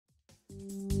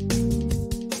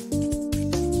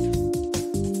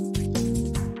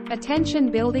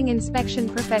Attention building inspection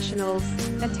professionals.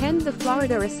 Attend the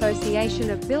Florida Association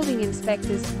of Building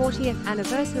Inspectors 40th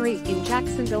anniversary in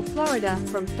Jacksonville, Florida,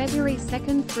 from February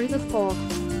 2nd through the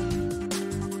 4th.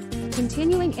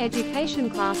 Continuing education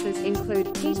classes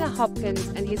include Peter Hopkins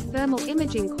and his thermal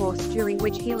imaging course, during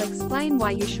which he'll explain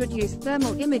why you should use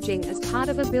thermal imaging as part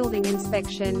of a building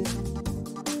inspection.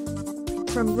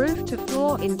 From roof to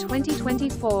floor in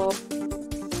 2024.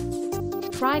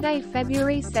 Friday,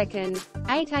 February 2nd,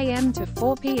 8 a.m. to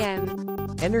 4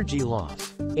 p.m. Energy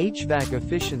loss, HVAC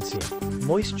efficiency,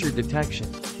 moisture detection,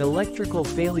 electrical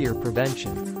failure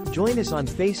prevention. Join us on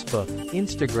Facebook,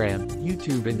 Instagram,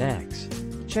 YouTube and X.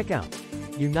 Check out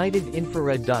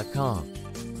unitedinfrared.com.